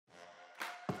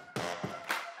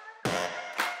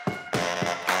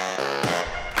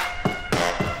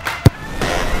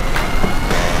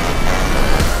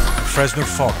Fresno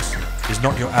Fox is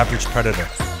not your average predator.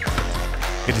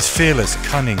 It is fearless,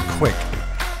 cunning, quick,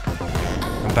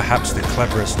 and perhaps the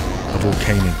cleverest of all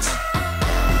canids.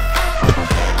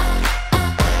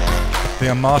 They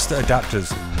are master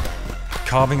adapters,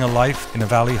 carving a life in a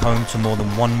valley home to more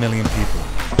than 1 million people.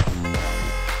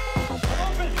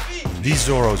 These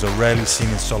Zorros are rarely seen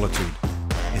in solitude,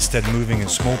 instead moving in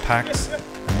small packs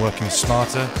and working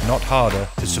smarter, not harder,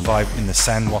 to survive in the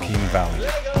San Joaquin Valley.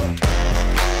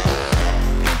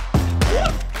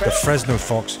 The Fresno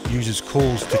Fox uses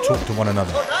calls to talk to one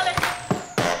another.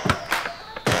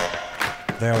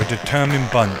 They are a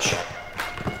determined bunch,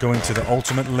 going to the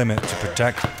ultimate limit to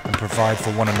protect and provide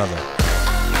for one another.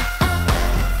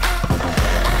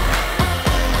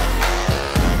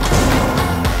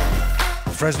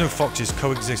 Fresno Foxes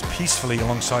coexist peacefully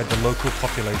alongside the local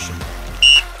population,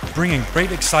 bringing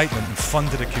great excitement and fun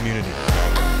to the community.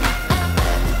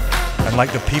 And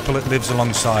like the people it lives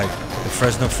alongside, the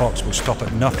Fresno Fox will stop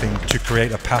at nothing to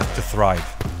create a path to thrive.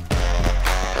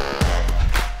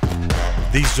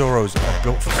 These Zorros are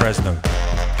built for Fresno.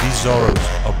 These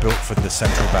Zorros are built for the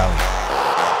Central Valley.